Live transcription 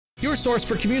Your source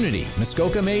for community.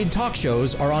 Muskoka-made talk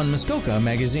shows are on Muskoka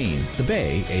Magazine, The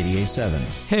Bay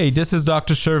 88.7. Hey, this is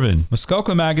Dr. Shervin.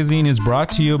 Muskoka Magazine is brought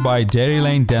to you by Dairy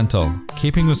Lane Dental,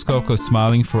 keeping Muskoka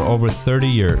smiling for over 30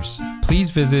 years.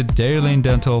 Please visit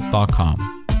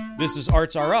dairylanedental.com. This is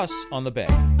Arts R Us on The Bay.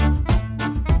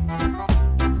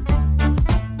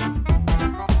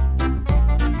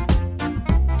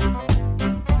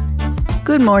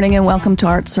 Good morning and welcome to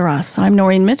Arts R Us. I'm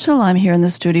Noreen Mitchell. I'm here in the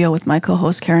studio with my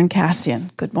co-host Karen Cassian.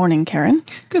 Good morning, Karen.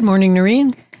 Good morning,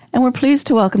 Noreen. And we're pleased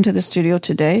to welcome to the studio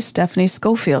today Stephanie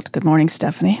Schofield. Good morning,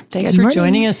 Stephanie. Thanks for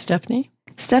joining us, Stephanie.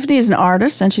 Stephanie is an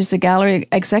artist and she's the gallery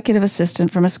executive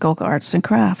assistant for Muskoka Arts and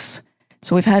Crafts.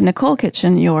 So we've had Nicole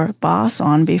Kitchen, your boss,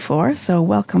 on before. So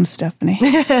welcome, Stephanie.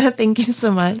 Thank you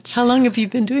so much. How long have you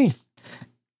been doing?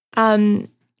 How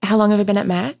long have I been at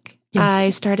MAC? Yes. I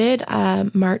started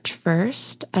March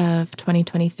 1st of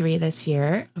 2023 this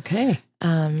year. Okay.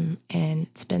 And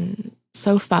it's been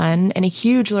so fun and a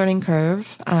huge learning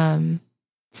curve.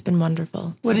 It's been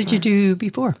wonderful. What did you do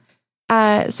before?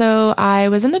 So I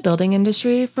was in the building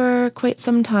industry for quite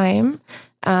some time.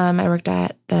 I worked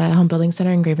at the Home Building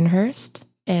Center in Gravenhurst,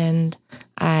 and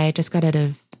I just got out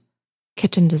of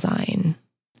kitchen design.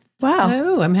 Wow.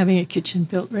 Oh, I'm having a kitchen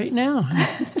built right now,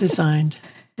 designed.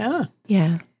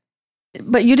 Yeah.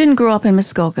 But you didn't grow up in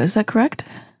Muskoka, is that correct?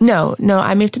 No.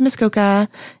 I moved to Muskoka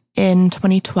in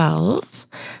 2012.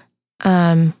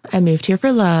 I moved here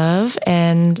for love,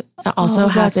 and it also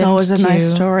happened that's always a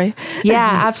nice story.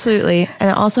 Yeah, absolutely. And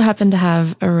it also happened to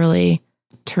have a really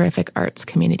terrific arts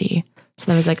community.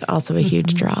 So that was like also a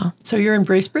huge draw. So you're in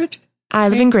Bracebridge? I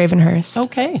live in Gravenhurst.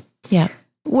 Okay. Yeah.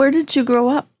 Where did you grow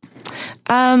up?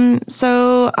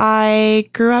 So I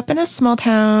grew up in a small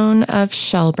town of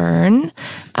Shelburne.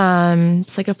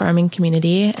 It's like a farming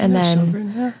community. And then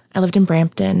Shelburne, yeah. I lived in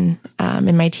Brampton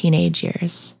in my teenage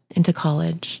years into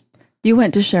college. You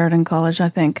went to Sheridan College, I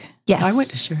think. Yes. I went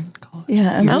to Sheridan College.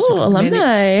 Yeah.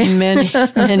 Alumni.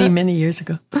 Many years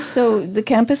ago. So the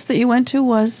campus that you went to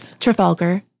was?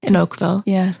 Trafalgar in Oakville.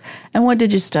 Yes. And what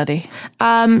did you study?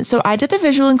 So I did the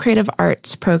visual and creative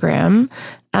arts program.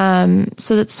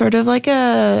 So that's sort of like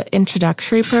a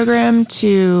introductory program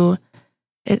to,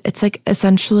 it's like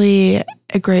essentially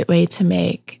a great way to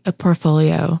make a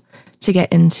portfolio to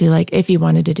get into, like, if you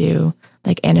wanted to do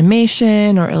like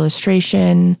animation or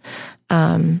illustration.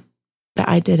 But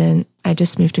I didn't. I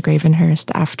just moved to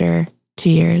Gravenhurst after 2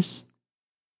 years.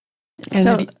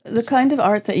 So the kind of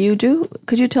art that you do,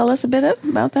 could you tell us a bit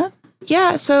about that?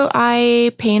 Yeah, so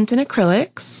I paint in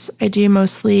acrylics. I do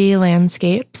mostly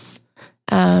landscapes.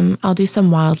 I'll do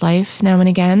some wildlife now and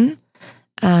again.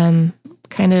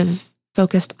 Kind of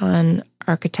focused on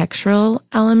architectural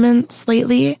elements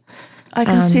lately. I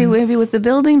can see maybe with the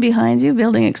building behind you,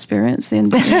 building experience. Maybe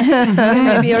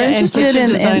you're interested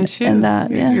in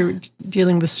that. Yeah. You're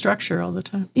dealing with structure all the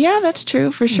time. Yeah, that's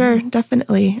true for sure.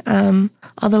 Definitely.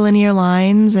 All the linear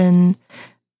lines and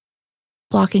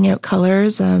blocking out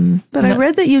colors. But I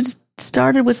read that you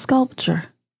started with sculpture.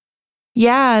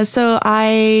 Yeah, so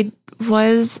I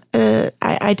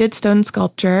did stone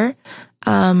sculpture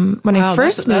when I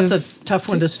first moved. That's a tough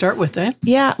one to start with, eh?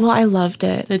 Yeah, well, I loved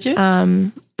it. Did you?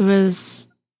 It was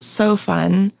so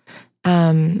fun.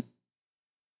 Yeah.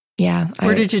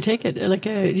 Where did you take it? Like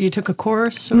you took a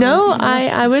course? Or, no,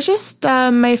 I was just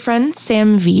my friend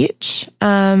Sam Veach.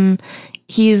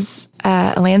 He's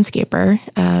a landscaper.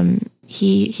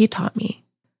 He taught me.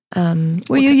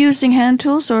 Were you using hand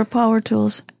tools or power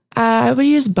tools? I would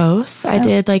use both. I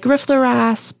did like riffler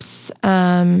rasps,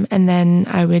 and then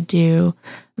I would do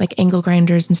like angle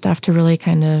grinders and stuff to really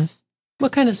kind of.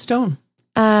 What kind of stone?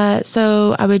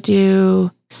 So I would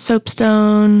do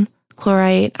soapstone,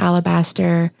 chlorite,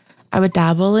 alabaster. I would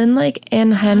dabble in like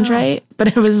anhydrite, but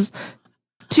it was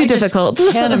too difficult.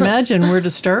 I can't imagine where to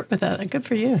start with that. Good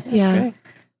for you. That's great.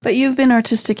 But you've been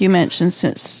artistic, you mentioned,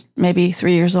 since maybe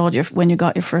 3 years old, when you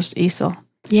got your first easel.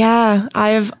 Yeah,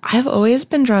 I've always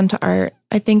been drawn to art.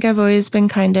 I think I've always been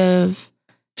kind of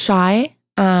shy,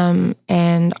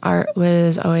 and art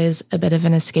was always a bit of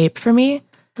an escape for me.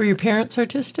 Were your parents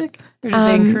artistic, or did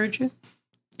they encourage you?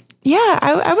 Yeah,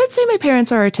 I would say my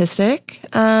parents are artistic.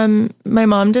 My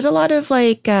mom did a lot of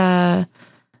like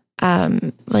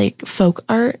folk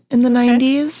art in the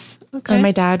 90s. Okay. And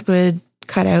my dad would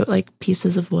cut out like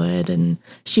pieces of wood and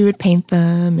she would paint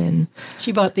them. And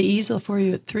she bought the easel for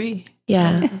you at 3.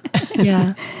 Yeah.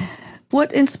 Yeah.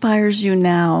 What inspires you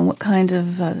now, and what kind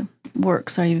of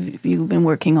works you've been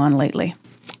working on lately?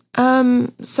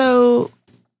 So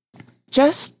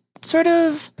just sort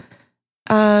of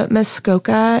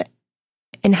Muskoka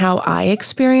and how I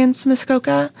experience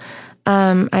Muskoka.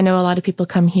 I know a lot of people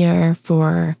come here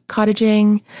for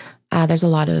cottaging. There's a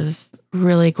lot of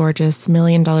really gorgeous $1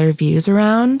 million views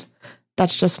around.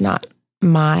 That's just not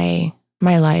my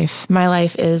life. My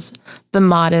life is the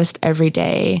modest,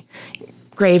 everyday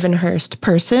Gravenhurst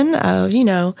person of,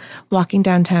 walking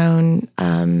downtown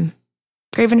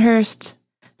Gravenhurst.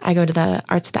 I go to the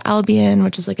Arts of the Albion,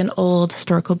 which is like an old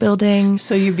historical building.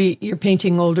 So you're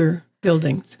painting older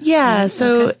buildings. Yeah.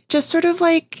 So okay. Just sort of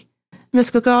like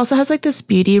Muskoka also has like this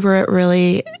beauty where it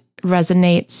really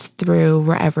resonates through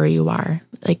wherever you are.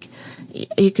 Like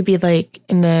you could be like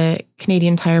in the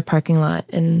Canadian Tire parking lot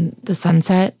and the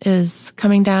sunset is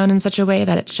coming down in such a way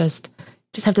that it's just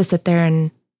have to sit there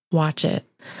and watch it.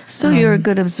 So you're a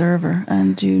good observer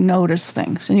and you notice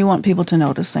things and you want people to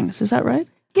notice things. Is that right?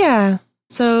 Yeah.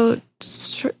 So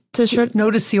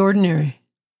notice the ordinary.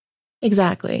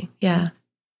 Exactly. Yeah.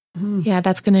 Mm-hmm. Yeah.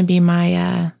 That's going to be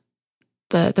my,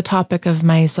 the topic of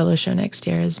my solo show next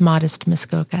year is Modest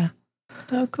Muskoka.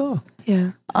 Oh, cool.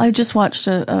 Yeah. I just watched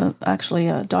actually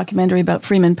a documentary about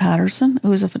Freeman Patterson, who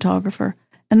was a photographer.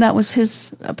 And that was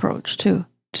his approach too,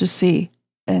 to see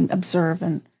and observe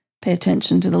and pay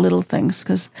attention to the little things,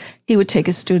 because he would take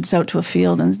his students out to a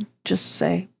field and just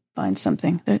say, find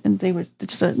something. And they were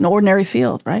just an ordinary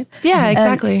field, right? Yeah,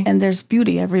 exactly. And there's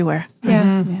beauty everywhere. Yeah.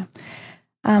 Mm-hmm.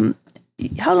 Yeah.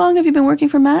 How long have you been working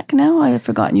for MAC now? I have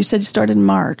forgotten. You said you started in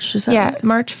March. Is that right?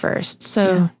 March 1st.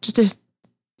 So just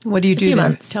what do you do few there?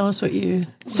 Months. Tell us what your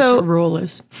role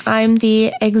is. I'm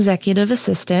the executive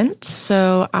assistant.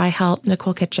 So I help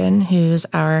Nicole Kitchen, who's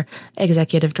our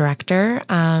executive director,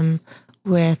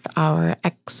 with our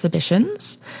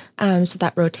exhibitions. So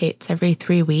that rotates every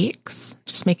 3 weeks,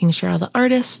 just making sure all the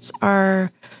artists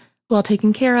are well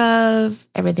taken care of,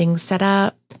 everything's set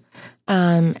up.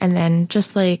 And then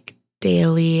just like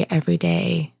daily,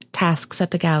 everyday tasks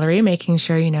at the gallery, making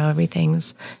sure,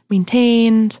 everything's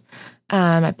maintained.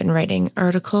 I've been writing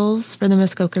articles for the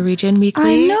Muskoka Region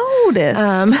Weekly. I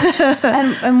noticed.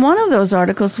 And one of those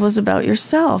articles was about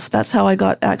yourself. That's how I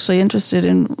got actually interested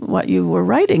in what you were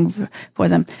writing for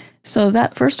them. So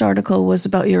that first article was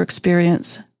about your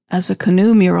experience as a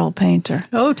canoe mural painter.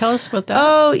 Oh, tell us about that.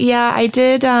 Oh, yeah, I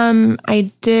did.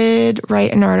 I did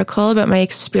write an article about my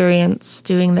experience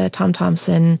doing the Tom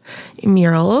Thompson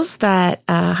murals that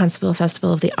Huntsville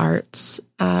Festival of the Arts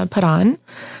put on.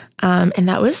 And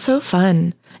that was so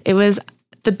fun. It was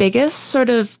the biggest sort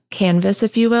of canvas,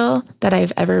 if you will, that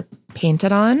I've ever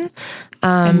painted on.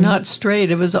 And not straight.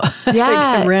 It was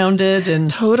like rounded and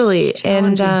totally.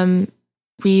 And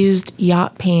we used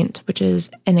yacht paint, which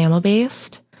is enamel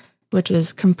based, which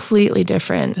was completely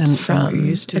different from what you're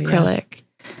used to, acrylic.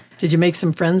 Yeah. Did you make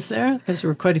some friends there? Because there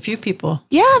were quite a few people.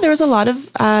 Yeah, there was a lot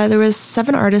of, there was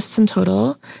 7 artists in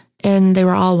total, and they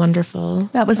were all wonderful.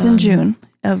 That was in June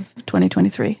of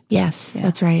 2023. Yes,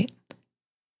 that's right.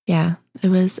 Yeah, it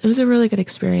was a really good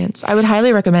experience. I would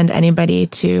highly recommend anybody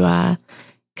to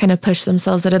kind of push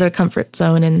themselves out of their comfort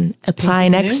zone and apply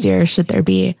next year should there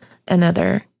be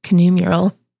another canoe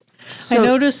mural. So, I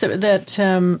noticed that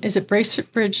is it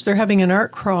Bracebridge? They're having an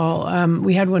art crawl.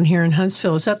 We had one here in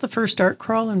Huntsville. Is that the first art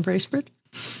crawl in Bracebridge?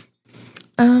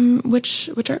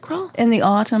 Which art crawl? In the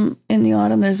autumn,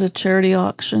 there's a charity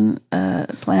auction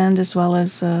planned, as well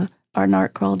as an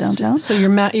art crawl downtown. So you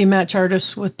match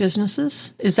artists with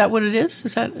businesses? Is that what it is?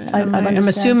 Is that I'm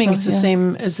assuming it's the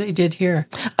same as they did here.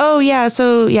 Oh yeah,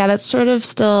 so that's sort of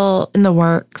still in the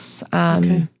works.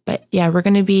 Okay. But yeah, we're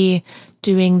going to be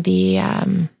doing the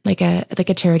like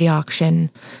a charity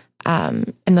auction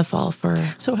in the fall for.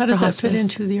 So how does that fit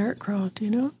into the art crawl? Do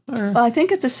you know? Or? Well, I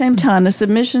think at the same time the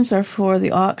submissions are for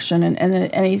the auction, and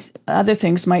then any other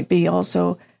things might be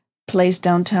also placed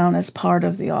downtown as part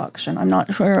of the auction. I'm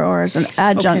not sure, or as an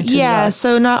adjunct to that.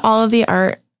 So not all of the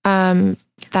art,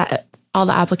 that all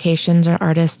the applications or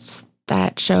artists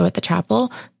that show at the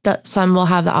chapel, that some will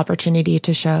have the opportunity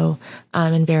to show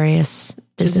in various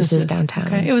businesses downtown.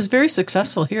 Okay. It was very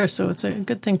successful here, so it's a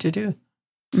good thing to do.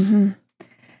 Mm-hmm.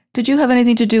 Did you have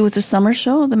anything to do with the summer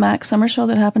show, the MAC summer show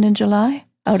that happened in July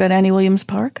out at Annie Williams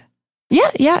Park?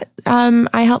 Yeah.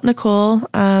 I helped Nicole.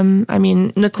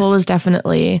 Nicole was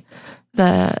definitely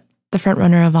the front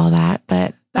runner of all that,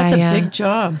 but that's a big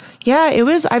job. Yeah, it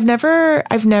was. I've never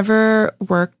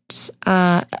worked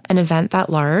an event that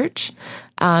large.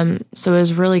 So it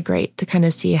was really great to kind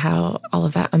of see how all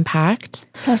of that unpacked.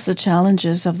 Plus the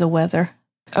challenges of the weather.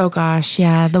 Oh gosh,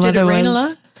 yeah. Did it rain a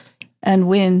lot? And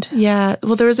wind. Yeah.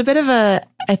 Well, there was a bit of a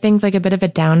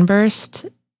downburst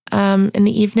in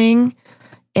the evening,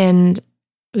 and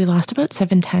we lost about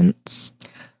 7 tenths.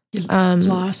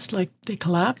 Lost, like they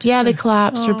collapsed? Yeah, they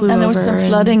collapsed or blew over. And there was some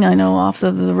flooding, I know, off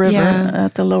of the river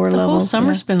at the lower level. The whole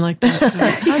summer's been like that,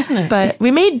 hasn't it? But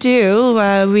we made do.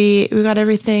 We got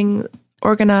everything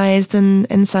organized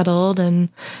and settled. And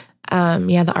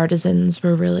the artisans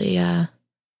were really,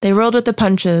 they rolled with the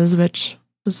punches, which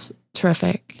was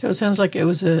terrific. So it sounds like it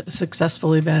was a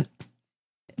successful event.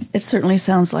 It certainly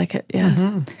sounds like it, yes.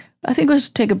 I think we'll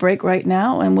just take a break right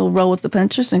now and we'll roll with the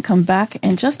punches and come back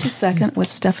in just a second with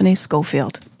Stephanie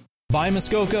Schofield. By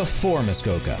Muskoka for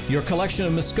Muskoka, your collection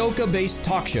of Muskoka-based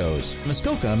talk shows.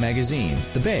 Muskoka Magazine,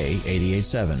 The Bay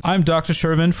 88.7. I'm Dr.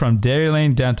 Shervin from Dairy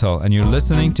Lane Dental, and you're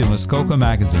listening to Muskoka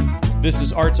Magazine. This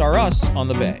is Arts Are Us on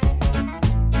The Bay.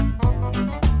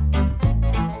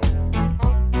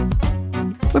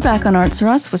 We're back on Arts Are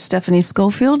Us with Stephanie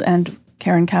Schofield and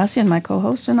Karen Cassian, my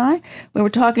co-host, and I. We were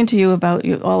talking to you about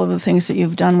all of the things that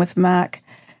you've done with Mac,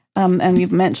 and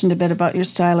you've mentioned a bit about your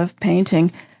style of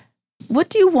painting. What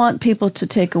do you want people to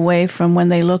take away from when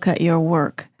they look at your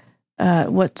work?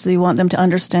 What do you want them to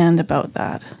understand about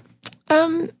that?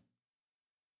 I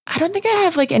don't think I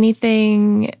have like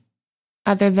anything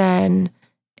other than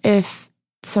if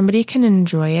somebody can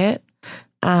enjoy it,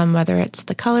 whether it's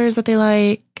the colors that they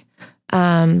like,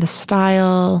 the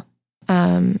style.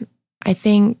 I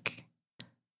think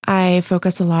I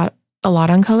focus a lot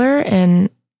on color,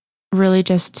 and really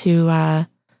just to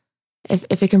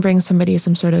if it can bring somebody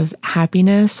some sort of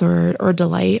happiness or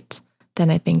delight, then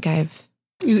I think I've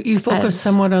you focus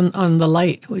somewhat on the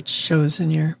light, which shows in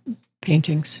your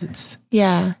paintings. It's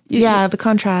the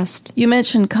contrast. You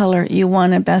mentioned color. You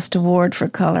won a best award for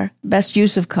color, best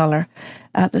use of color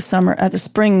at the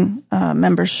spring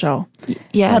members show.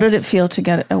 Yes. How did it feel to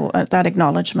get that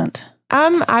acknowledgement?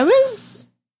 I was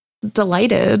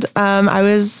delighted. I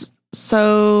was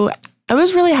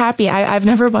really happy. I've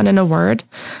never won an award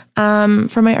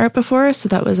for my art before, so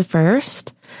that was a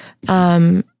first.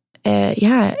 I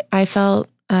felt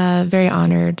very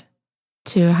honored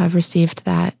to have received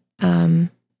that, and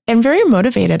very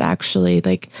motivated, actually.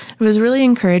 Like, it was really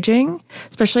encouraging,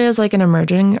 especially as like an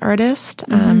emerging artist.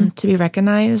 To be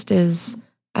recognized is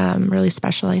really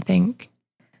special, I think.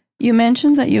 You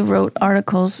mentioned that you wrote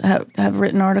articles, have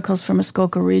written articles for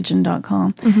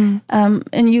MuskokaRegion.com,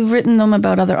 and you've written them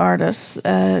about other artists.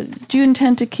 Do you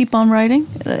intend to keep on writing?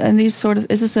 And is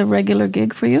this a regular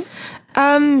gig for you?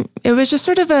 It was just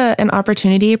sort of an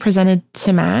opportunity presented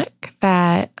to Mac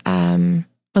that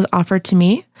was offered to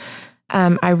me.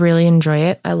 I really enjoy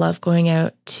it. I love going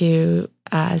out to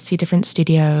see different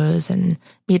studios and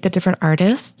meet the different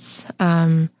artists.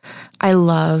 I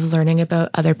love learning about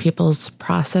other people's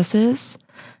processes.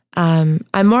 I'm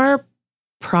more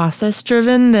process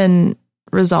driven than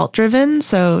result driven.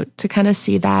 So to kind of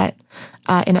see that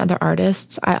in other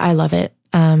artists, I love it.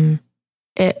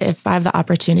 If I have the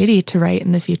opportunity to write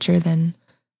in the future, then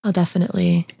I'll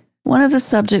definitely. One of the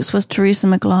subjects was Teresa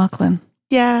McLaughlin.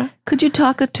 Yeah. Could you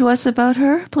talk to us about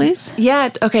her, please? Yeah.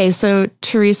 Okay. So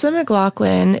Teresa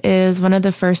McLaughlin is one of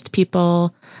the first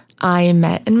people I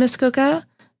met in Muskoka.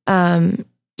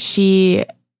 She's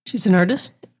an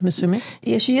artist, I'm assuming.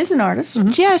 Yeah, she is an artist.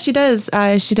 Mm-hmm. Yeah, she does.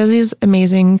 She does these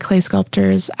amazing clay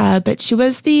sculptures. But she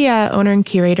was the owner and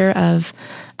curator of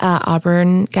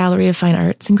Auburn Gallery of Fine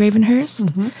Arts in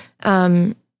Gravenhurst.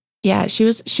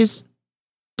 She's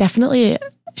definitely,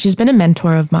 she's been a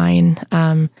mentor of mine.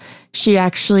 She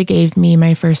actually gave me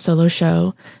my first solo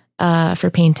show for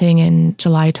painting in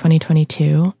July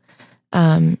 2022.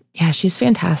 She's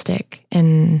fantastic.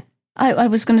 And I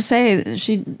was going to say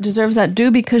she deserves that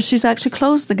due because she's actually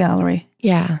closed the gallery.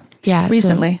 Yeah.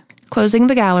 Recently. So, closing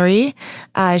the gallery.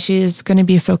 She's going to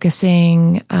be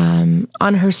focusing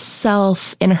on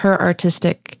herself and her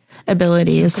artistic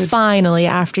abilities. Finally,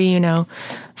 after,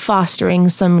 fostering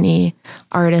so many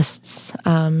artists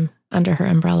under her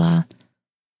umbrella.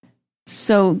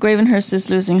 So Gravenhurst is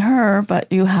losing her, but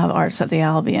you have Arts at the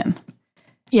Albion.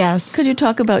 Yes. Could you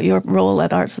talk about your role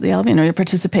at Arts at the Albion or your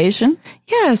participation?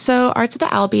 Yeah, so Arts at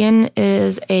the Albion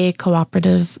is a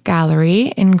cooperative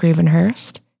gallery in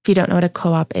Gravenhurst. If you don't know what a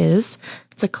co-op is,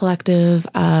 it's a collective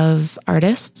of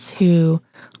artists who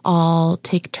all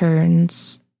take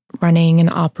turns running and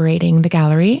operating the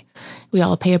gallery. We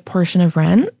all pay a portion of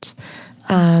rent,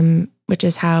 which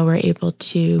is how we're able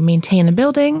to maintain the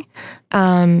building.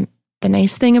 The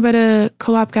nice thing about a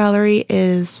co-op gallery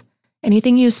is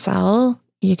anything you sell,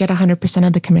 you get 100%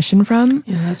 of the commission from.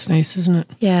 Yeah, that's nice, isn't it?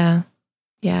 Yeah,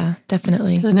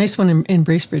 definitely. The nice one in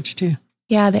Bracebridge, too.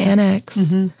 Yeah, the annex.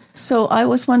 Mm-hmm. So I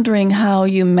was wondering how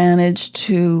you managed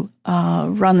to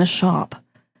run the shop.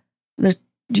 Do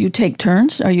you take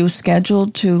turns? Are you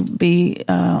scheduled to be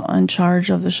in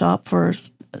charge of the shop for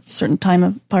a certain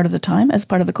part of the time as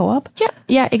part of the co-op?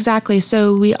 Yeah, exactly.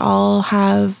 So we all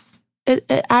have, it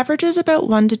averages about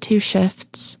 1 to 2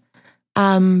 shifts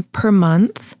per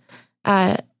month.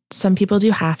 Some people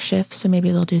do half shifts, so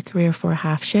maybe they'll do 3 or 4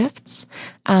 half shifts.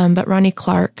 But Ronnie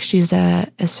Clark, she's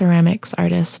a ceramics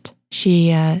artist.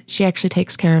 She actually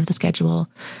takes care of the schedule.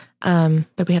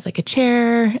 But we have like a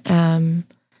chair,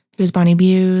 who's Bonnie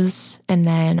Buse, and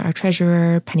then our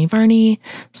treasurer, Penny Varney.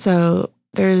 So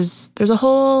there's a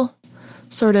whole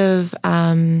sort of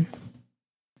a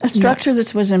structure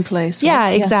that was in place. Right? Yeah,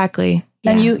 exactly.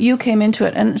 Yeah. And you came into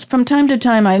it, and from time to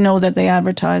time, I know that they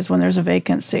advertise when there's a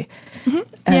vacancy. Mm-hmm.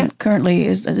 And currently,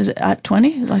 is it at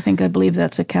 20? I believe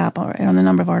that's a cap on the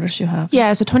number of artists you have.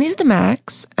 Yeah, so 20 is the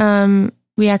max.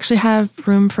 We actually have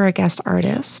room for a guest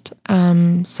artist.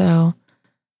 So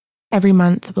every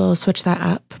month we'll switch that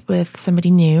up with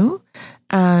somebody new.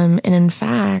 And in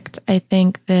fact, I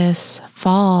think this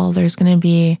fall there's going to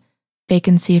be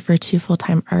vacancy for 2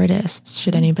 full-time artists.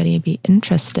 Should anybody be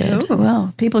interested? Oh,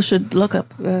 well, people should look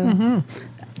up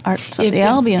Arts at the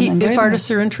Albion. If artists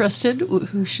are interested,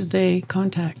 who should they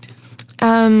contact?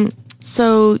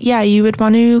 So yeah, you would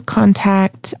want to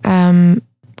contact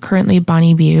currently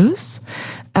Bonnie Buse.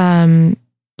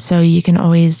 So you can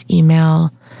always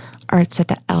email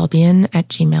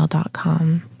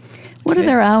artsatthealbion@gmail.com. What are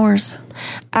their hours?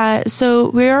 So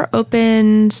we are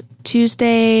opened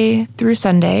Tuesday through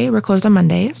Sunday. We're closed on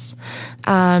Mondays.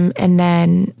 And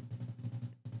then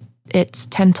it's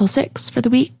 10 till 6 for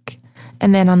the week.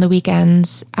 And then on the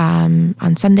weekends,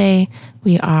 on Sunday,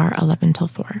 we are 11 till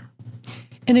 4.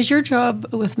 And is your job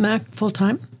with MAC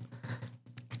full-time?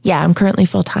 Yeah, I'm currently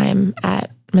full-time at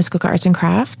Muskoka Arts and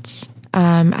Crafts.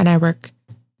 And I work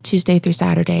Tuesday through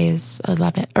Saturdays,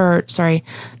 the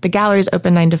gallery's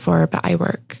open 9 to 4, but I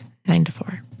work 9 to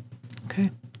 4. Okay.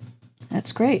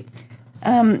 That's great.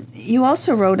 You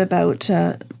also wrote about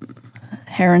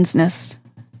Heron's Nest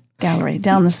Gallery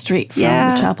down the street from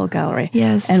the Chapel Gallery.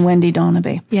 Yes. And Wendy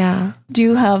Donaby. Yeah. Do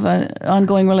you have an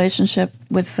ongoing relationship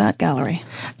with that gallery?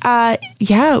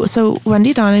 Yeah. So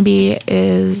Wendy Donaby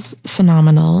is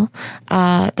phenomenal.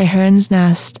 The Heron's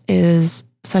Nest is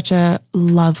such a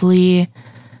lovely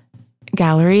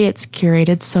gallery. It's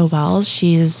curated so well.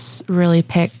 She's really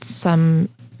picked some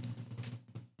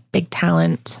big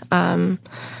talent.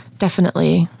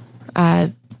 Definitely. Are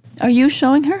you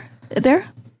showing her there?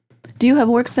 Do you have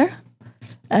works there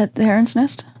at the Heron's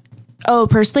Nest? Oh,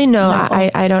 personally, no.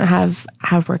 I don't have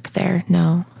work there.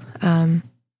 No.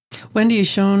 Wendy is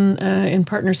shown in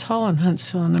Partners Hall in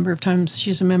Huntsville a number of times.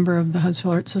 She's a member of the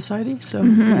Huntsville Art Society, so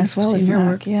as well as her Mac,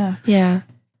 work. Yeah. Yeah,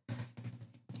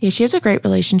 she has a great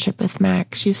relationship with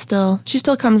Mac. She still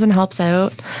comes and helps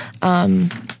out,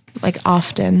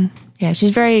 often. Yeah, she's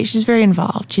very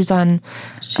involved. She's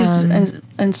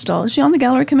installed. Is she on the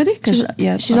gallery committee?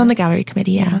 She's on the gallery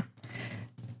committee. Yeah.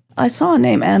 I saw a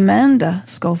name, Amanda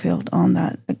Schofield, on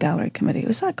that gallery committee.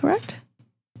 Was that correct?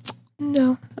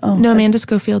 No. No, Amanda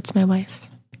Schofield's my wife.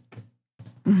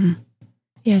 Mm-hmm.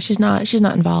 Yeah, she's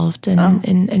not involved in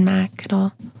MAC at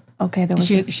all. Okay,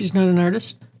 she's not an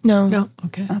artist? No.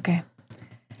 Okay.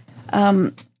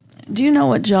 Do you know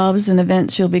what jobs and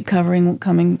events you'll be covering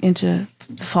coming into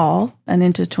the fall and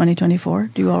into 2024?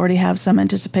 Do you already have some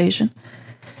anticipation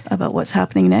about what's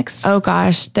happening next? Oh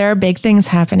gosh, there are big things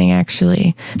happening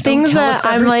actually. Things that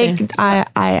I'm like,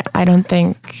 I don't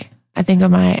think.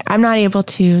 I'm not able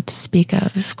to speak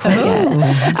of quite yet.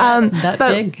 That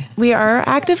but big. We are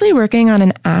actively working on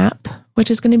an app, which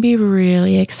is going to be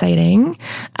really exciting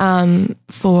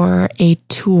for a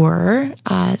tour.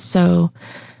 So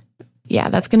yeah,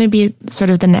 that's going to be sort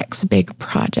of the next big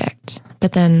project.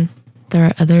 But then there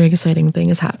are other exciting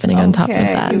things happening on top of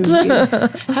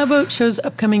that. How about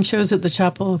upcoming shows at the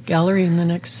Chapel Gallery in the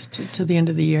next to the end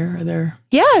of the year? Are there?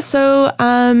 Yeah, so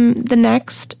the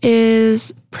next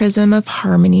is Prism of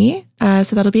Harmony.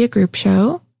 So that'll be a group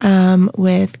show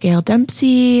with Gail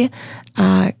Dempsey,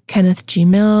 Kenneth G.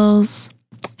 Mills,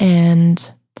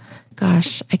 and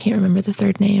gosh, I can't remember the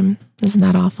third name. Isn't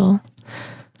that awful?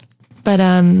 But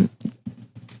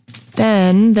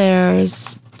then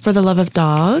there's For the Love of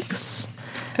Dogs.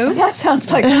 Oh, that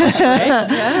sounds like that's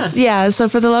right. Yeah, so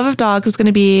For the Love of Dogs is going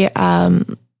to be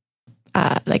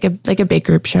like a big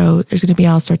group show. There's going to be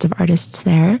all sorts of artists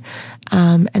there.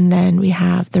 And then we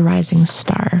have The Rising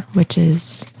Star, which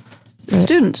is the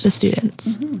students.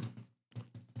 Mm-hmm.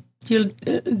 Do you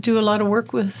do a lot of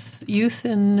work with youth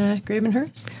in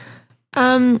Gravenhurst?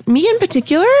 Me in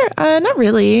particular? Not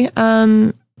really.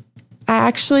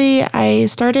 I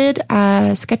started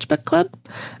a sketchbook club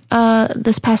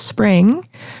this past spring,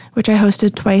 which I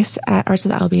hosted twice at Arts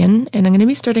of the Albion, and I'm going to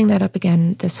be starting that up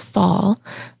again this fall.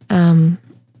 And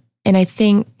I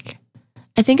think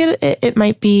it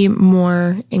might be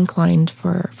more inclined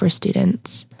for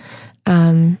students.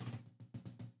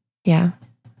 Yeah.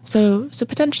 So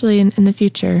potentially in the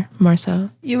future, more so.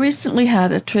 You recently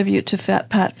had a tribute to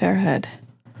Pat Fairhead.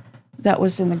 That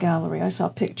was in the gallery. I saw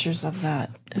pictures of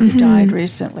that. Who died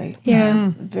recently.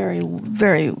 Yeah. Very,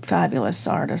 very fabulous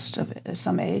artist of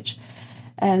some age.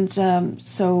 And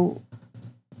so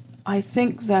I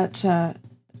think that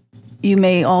you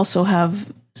may also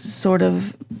have sort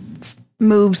of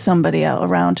moved somebody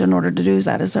around in order to do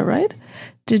that. Is that right?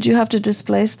 Did you have to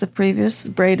displace the previous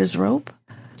braid as rope?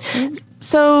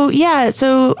 So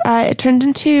it turned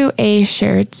into a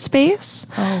shared space.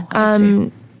 Oh, I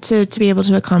see. To be able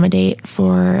to accommodate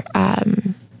for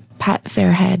Pat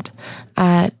Fairhead.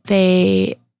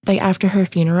 They, like, after her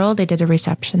funeral, they did a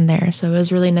reception there. So it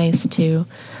was really nice to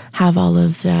have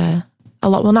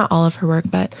not all of her work,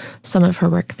 but some of her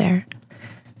work there.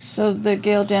 So the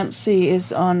Gail Dempsey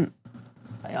is on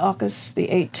August the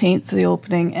 18th, the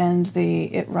opening, and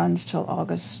it runs till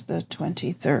August the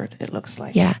 23rd, it looks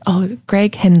like. Yeah. Oh,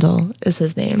 Greg Hindle is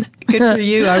his name. Good for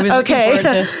you. I was okay. looking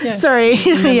forward to, yeah. Sorry.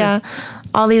 Yeah.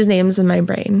 All these names in my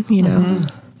brain, you know. Mm-hmm.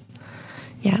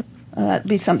 Yeah. That'd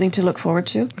be something to look forward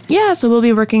to. Yeah, so we'll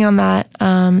be working on that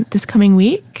this coming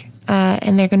week,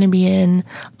 and they're going to be in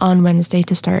on Wednesday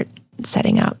to start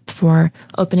setting up for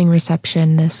opening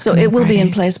reception this So it will Friday. be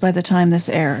in place by the time this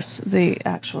airs. The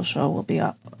actual show will be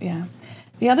up, yeah.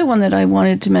 The other one that I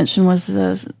wanted to mention was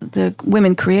the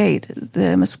Women Create,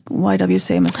 the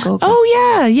YWCA Muskoka. Oh,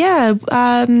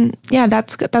 yeah.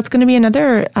 That's going to be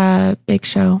another big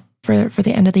show for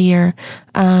the end of the year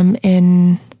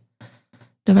in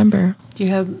November. Do you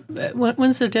have,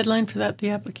 when's the deadline for that, the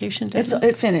application deadline?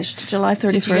 It finished, July 31st.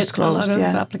 Did you get closed. a lot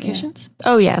of applications? Yeah.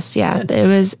 Oh, yes, yeah.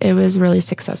 Good. It was really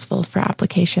successful for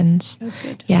applications. Oh,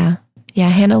 good. Yeah. Yeah,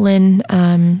 Hannah Lynn,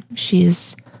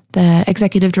 she's the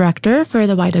executive director for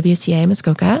the YWCA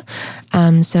Muskoka.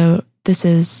 So this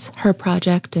is her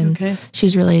project, and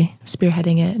she's really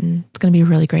spearheading it, and it's going to be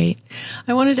really great.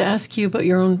 I wanted to ask you about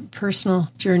your own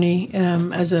personal journey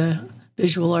as a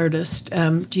visual artist.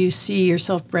 Do you see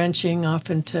yourself branching off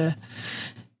into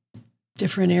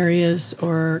different areas,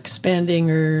 or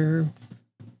expanding, or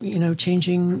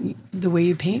changing the way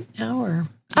you paint now? Or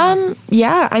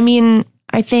yeah, I mean,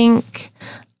 I think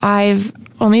I've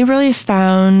only really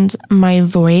found my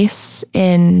voice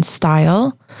in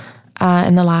style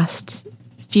in the last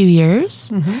few years.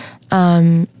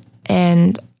 Mm-hmm.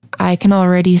 And I can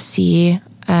already see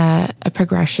a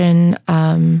progression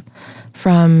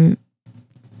from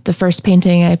the first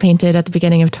painting I painted at the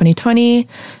beginning of 2020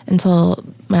 until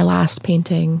my last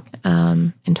painting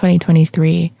in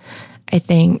 2023. I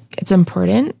think it's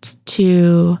important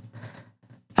to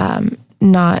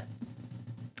not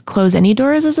close any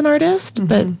doors as an artist, mm-hmm.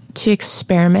 but to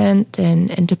experiment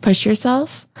and to push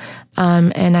yourself.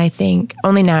 And I think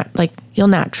you'll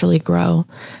naturally grow.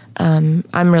 I'm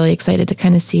really excited to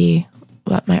kind of see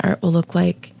what my art will look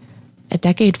like a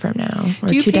decade from now, or 2 decades.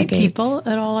 Do you paint people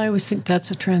at all? I always think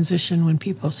that's a transition when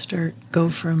people go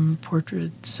from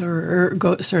portraits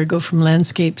go from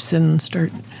landscapes and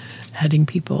start adding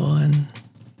people. And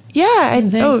yeah,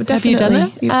 definitely. Have you done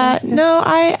that? No,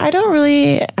 I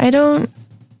don't.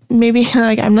 Maybe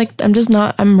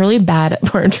I'm really bad at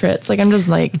portraits. Like, I'm just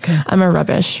I'm a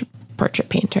rubbish portrait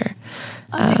painter.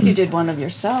 I think you did one of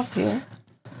yourself here.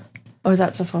 Or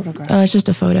that's a photograph? Oh, it's just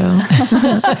a photo.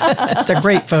 It's a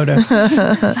great photo.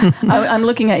 I'm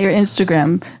looking at your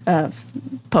Instagram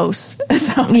posts.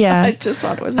 So yeah. I just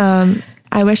thought it was...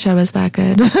 I wish I was that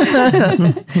good.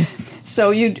 So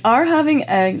you are having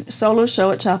a solo show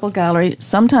at Chapel Gallery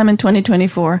sometime in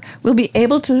 2024. We'll be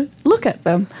able to look at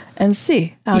them and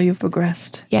see how you've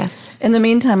progressed. Yes. In the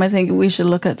meantime, I think we should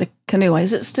look at the canoe.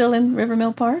 Is it still in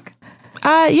Rivermill Park?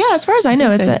 Yeah, as far as I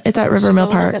know, it's at Rivermill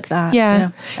Park. Look at that.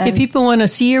 Yeah. If people want to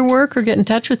see your work or get in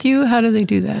touch with you, how do they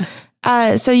do that?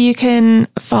 So you can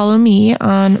follow me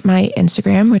on my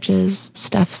Instagram, which is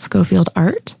Steph Schofield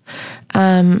Art.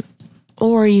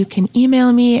 Or you can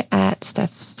email me at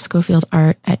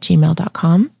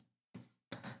stephschofieldart@gmail.com.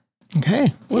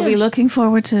 Okay. We'll be looking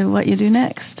forward to what you do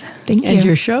next. Thank you. And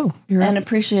your show. And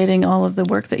appreciating all of the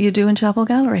work that you do in Chapel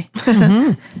Gallery.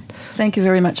 Mm-hmm. Thank you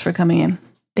very much for coming in.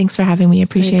 Thanks for having me.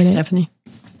 Appreciate it. Stephanie.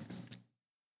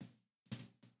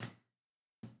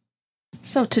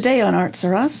 So today on Arts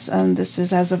Are Us, and this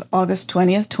is as of August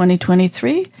 20th,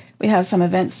 2023, we have some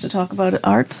events to talk about at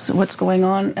arts, what's going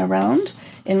on around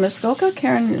in Muskoka.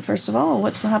 Karen, first of all,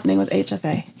 what's happening with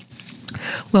HFA?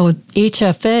 Well, with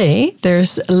HFA,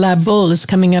 there's La Bulle is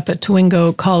coming up at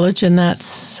Towingo College, and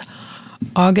that's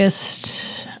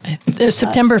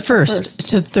September 1st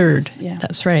to 3rd. Yeah.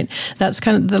 That's right. That's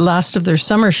kind of the last of their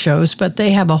summer shows, but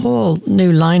they have a whole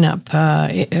new lineup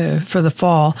for the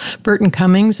fall. Burton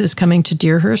Cummings is coming to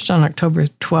Deerhurst on October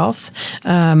 12th.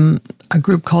 A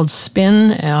group called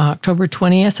Spin, October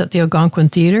 20th at the Algonquin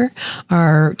Theatre.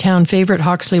 Our town favorite,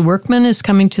 Hawksley Workman, is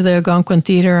coming to the Algonquin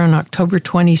Theatre on October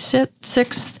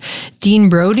 26th. Dean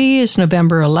Brody is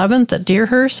November 11th at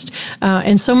Deerhurst,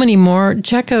 and so many more.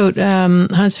 Check out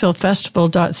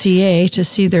huntsvillefestival.ca to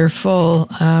see their full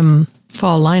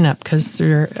fall lineup, because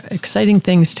there are exciting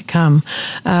things to come.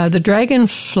 The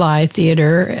Dragonfly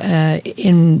Theatre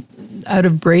out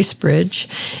of Bracebridge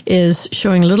is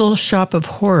showing Little Shop of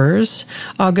Horrors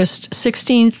August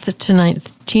 16th to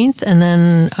 19th, and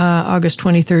then August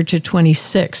 23rd to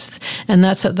 26th. And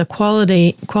that's at the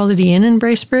Quality Inn in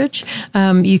Bracebridge.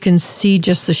 You can see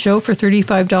just the show for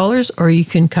 $35, or you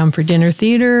can come for dinner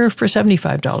theater for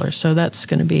 $75. So that's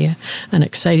going to be an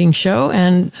exciting show,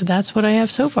 and that's what I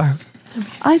have so far.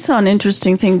 I saw an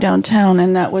interesting thing downtown,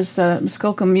 and that was the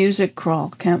Muskoka Music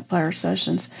Crawl campfire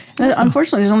sessions. And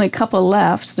unfortunately, there's only a couple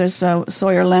left. There's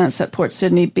Sawyer Lance at Port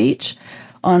Sydney Beach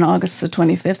on August the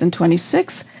 25th and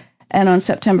 26th. And on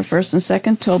September 1st and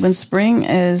 2nd, Tobin Spring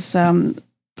is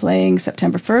playing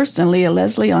September 1st, and Leah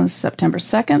Leslie on September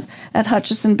 2nd at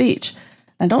Hutchison Beach.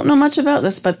 I don't know much about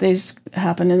this, but these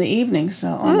happen in the evening,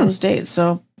 so on those dates.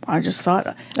 So I just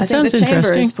thought, I think the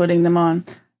Chamber is putting them on.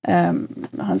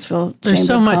 Huntsville There's Chamber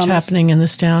so of much Commerce. happening in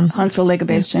this town. Huntsville Lake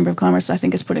Bay's Chamber of Commerce, I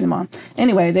think, is putting them on.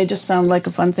 Anyway, they just sound like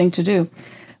a fun thing to do.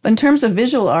 But in terms of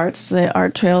visual arts, the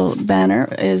Art Trail banner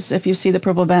is, if you see the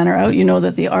purple banner out, you know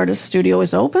that the artist studio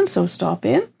is open, so stop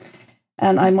in.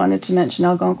 And I wanted to mention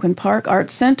Algonquin Park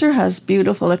Arts Center has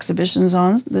beautiful exhibitions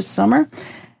on this summer,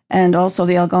 and also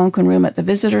the Algonquin Room at the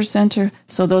Visitor Center.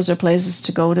 So those are places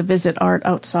to go to visit art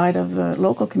outside of the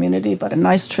local community, but a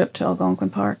nice trip to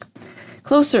Algonquin Park.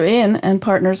 Closer in, and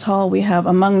Partners Hall, we have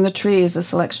Among the Trees, a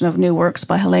selection of new works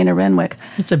by Helena Renwick.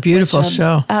 It's a beautiful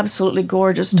show. Absolutely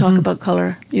gorgeous. Talk about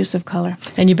color, use of color.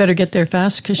 And you better get there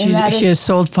fast, because she has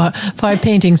sold five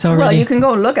paintings already. Well, you can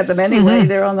go and look at them anyway.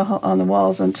 They're on the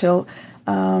walls until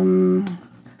September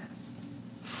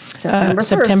 1st.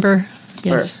 September,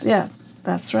 yes. 1st. Yeah,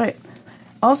 that's right.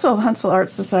 Also, Huntsville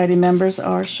Arts Society members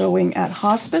are showing at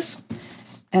Hospice,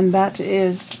 and that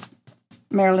is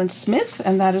Marilyn Smith,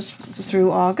 and that is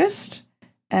through August,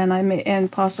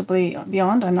 and possibly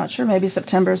beyond. I'm not sure. Maybe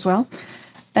September as well.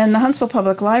 And the Huntsville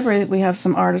Public Library, we have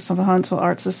some artists of the Huntsville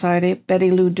Arts Society.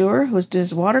 Betty Lou Durr, who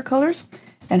does watercolors,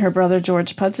 and her brother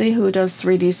George Pudsey, who does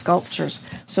 3D sculptures.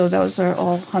 So those are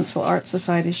all Huntsville Arts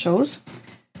Society shows.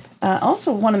 I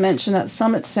also want to mention that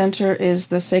Summit Center is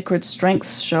the Sacred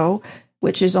Strength show,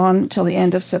 which is on till the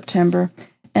end of September.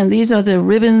 And these are the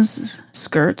ribbons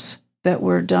skirts that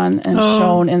were done and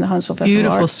shown in the Huntsville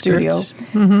Festival Art Studio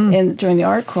during the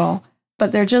art crawl.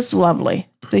 But they're just lovely.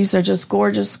 These are just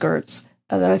gorgeous skirts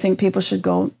that I think people should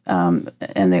go,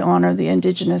 and they honor the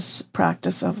Indigenous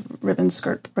practice of ribbon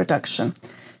skirt production.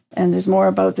 And there's more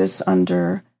about this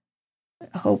under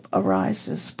Hope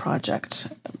Arises project.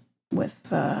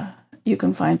 You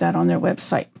can find that on their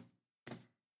website.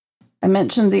 I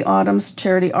mentioned the Autumn's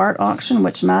Charity Art Auction,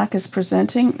 which MAC is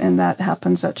presenting, and that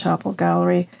happens at Chapel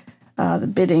Gallery. The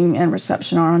bidding and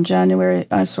reception are on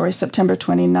September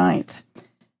 29th.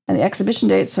 And the exhibition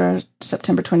dates are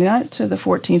September 29th to the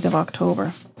 14th of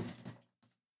October.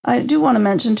 I do want to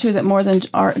mention, too, that More Than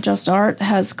Just Art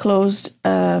has closed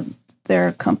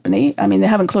their company. I mean, they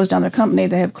haven't closed down their company.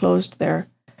 They have closed their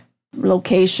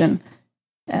location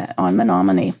on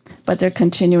Menominee. But they're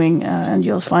continuing, and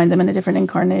you'll find them in a different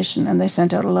incarnation. And they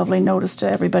sent out a lovely notice to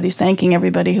everybody, thanking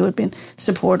everybody who had been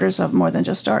supporters of More Than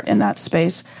Just Art in that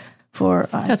space.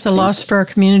 That's a loss for our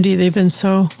community. They've been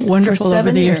so wonderful over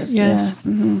the years. Yes.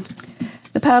 Yeah. Mm-hmm.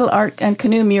 The Paddle Art and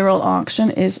Canoe Mural Auction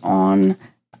is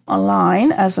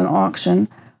online as an auction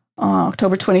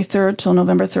October 23rd till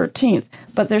November 13th.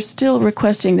 But they're still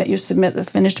requesting that you submit the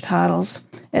finished paddles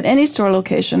at any store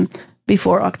location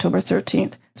before October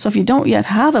 13th. So if you don't yet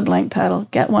have a blank paddle,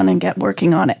 get one and get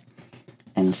working on it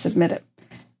and submit it.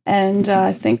 And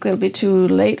I think it'll be too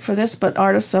late for this, but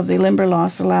Artists of the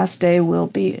Limberlost, the last day will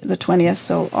be the 20th,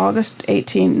 so August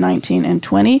 18, 19, and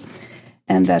 20,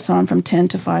 and that's on from 10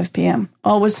 to 5 p.m.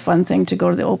 Always fun thing to go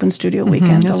to the open studio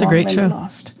weekend. That's a great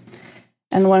Limberlost. Show.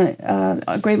 And when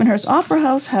Gravenhurst Opera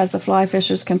House has the Fly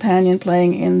Fisher's Companion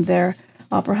playing in their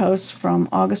opera house from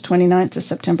August 29th to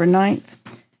September 9th,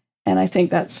 and I think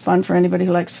that's fun for anybody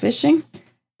who likes fishing.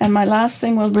 And my last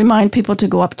thing will remind people to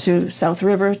go up to South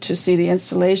River to see the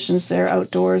installations there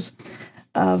outdoors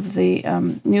of the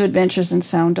New Adventures in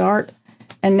Sound Art.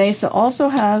 And NASA also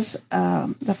has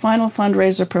the final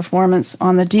fundraiser performance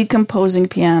on the decomposing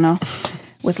piano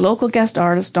with local guest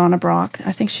artist Donna Brock.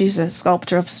 I think she's a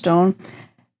sculptor of stone,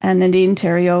 and Nadine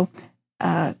Theriault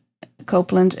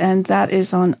Copeland, and that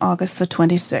is on August the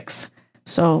 26th.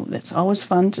 So it's always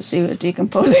fun to see a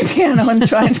decomposing piano and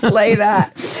try and play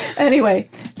that. Anyway,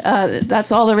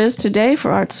 that's all there is today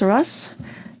for Arts for Us.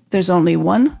 There's only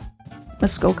one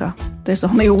Muskoka. There's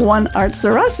only one Arts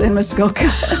for Us in Muskoka.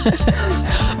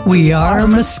 We are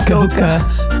Muskoka.